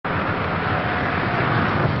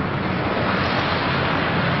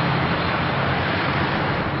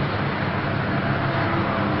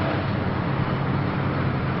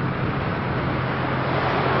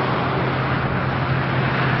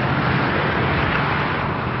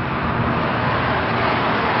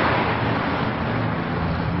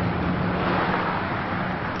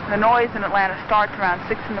The noise in Atlanta starts around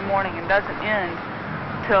 6 in the morning and doesn't end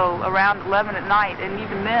till around 11 at night, and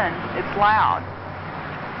even then it's loud.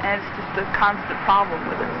 And it's just a constant problem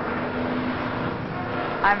with it.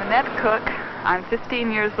 I'm Annette Cook. I'm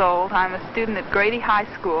 15 years old. I'm a student at Grady High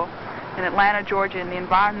School in Atlanta, Georgia, in the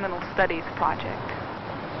Environmental Studies project.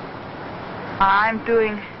 I'm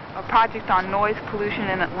doing a project on noise pollution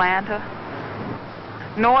in Atlanta.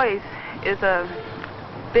 Noise is a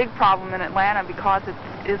big problem in Atlanta because it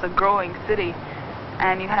is a growing city,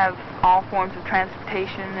 and you have all forms of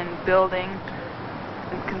transportation and building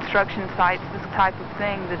and construction sites, this type of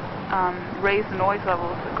thing that raise the noise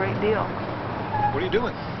levels a great deal. What are you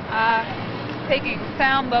doing? Taking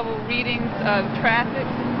sound level readings of traffic.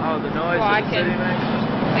 Oh, the noise so that the city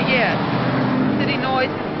makes? Yes. City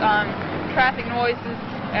noises, traffic noises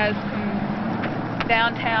as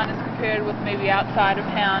downtown as compared with maybe outside of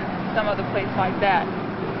town, some other place like that.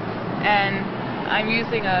 And I'm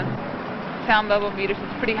using a sound level meter, so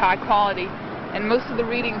it's pretty high quality. And most of the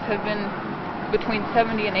readings have been between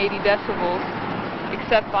 70 and 80 decibels,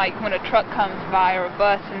 except like when a truck comes by or a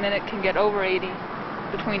bus, and then it can get over 80,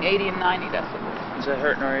 between 80 and 90 decibels. Is that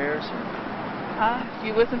hurting our ears? If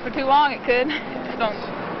you listen for too long, it could. Just don't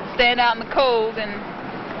stand out in the cold, and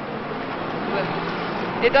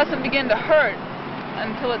it doesn't begin to hurt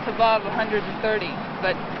until it's above 130,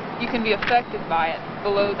 but you can be affected by it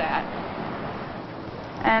below that.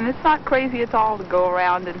 And it's not crazy at all to go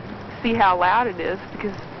around and see how loud it is,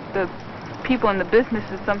 because the people in the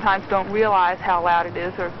businesses sometimes don't realize how loud it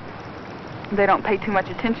is, or they don't pay too much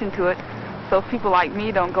attention to it. So if people like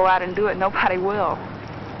me don't go out and do it, nobody will.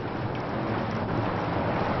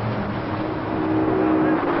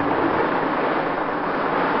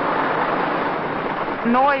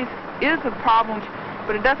 Noise is a problem,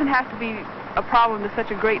 but it doesn't have to be a problem to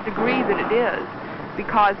such a great degree that it is,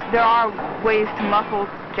 because there are ways to muffle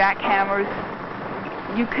jackhammers.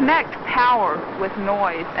 You connect power with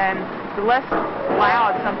noise, and the less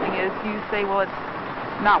loud something is, you say, well, it's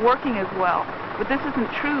not working as well. But this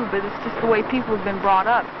isn't true, but it's just the way people have been brought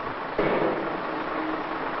up.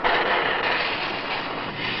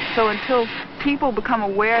 So until people become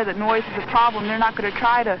aware that noise is a problem, they're not going to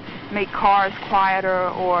try to make cars quieter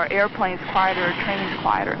or airplanes quieter or trains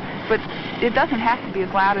quieter. But it doesn't have to be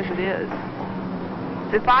as loud as it is.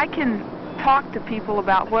 If I can talk to people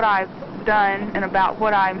about what I've done and about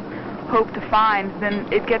what I hope to find,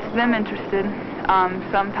 then it gets them interested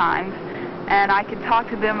sometimes. And I can talk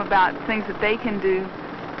to them about things that they can do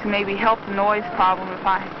to maybe help the noise problem if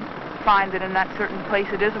I find that in that certain place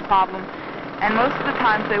it is a problem. And most of the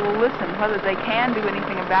times they will listen. Whether they can do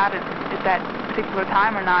anything about it at that particular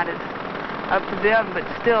time or not is up to them, but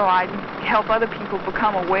still I help other people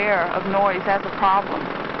become aware of noise as a problem.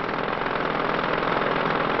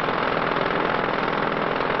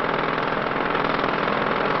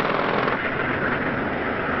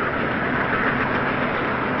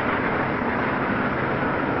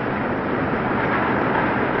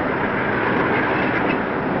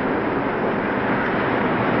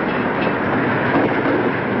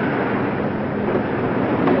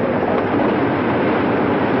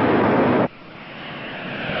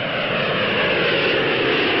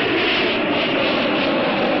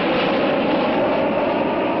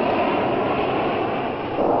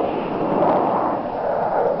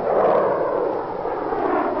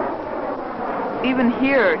 Even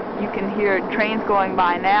here, you can hear trains going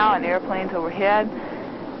by now and airplanes overhead.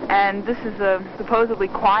 And this is a supposedly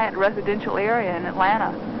quiet residential area in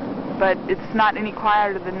Atlanta. But it's not any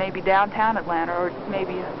quieter than maybe downtown Atlanta, or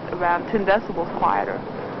maybe around 10 decibels quieter.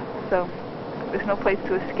 So there's no place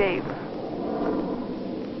to escape.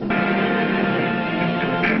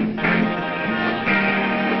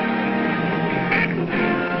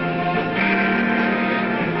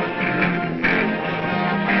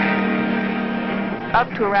 Up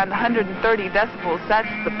to around 130 decibels, that's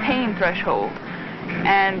the pain threshold.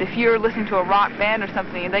 And if you're listening to a rock band or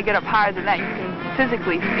something and they get up higher than that, you can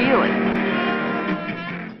physically feel it.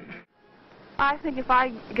 I think if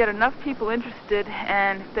I get enough people interested,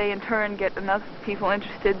 and if they in turn get enough people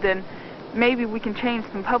interested, then maybe we can change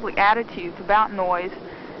some public attitudes about noise,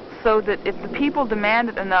 so that if the people demand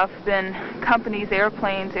it enough, then companies,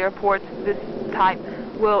 airplanes, airports, this type,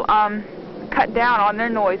 will cut down on their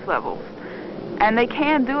noise levels. And they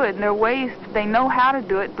can do it, and there are ways, they know how to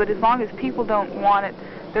do it, but as long as people don't want it,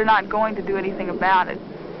 they're not going to do anything about it.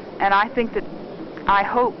 And I think that, I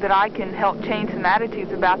hope that I can help change some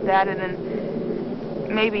attitudes about that, and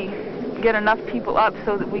then maybe get enough people up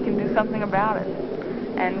so that we can do something about it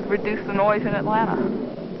and reduce the noise in Atlanta.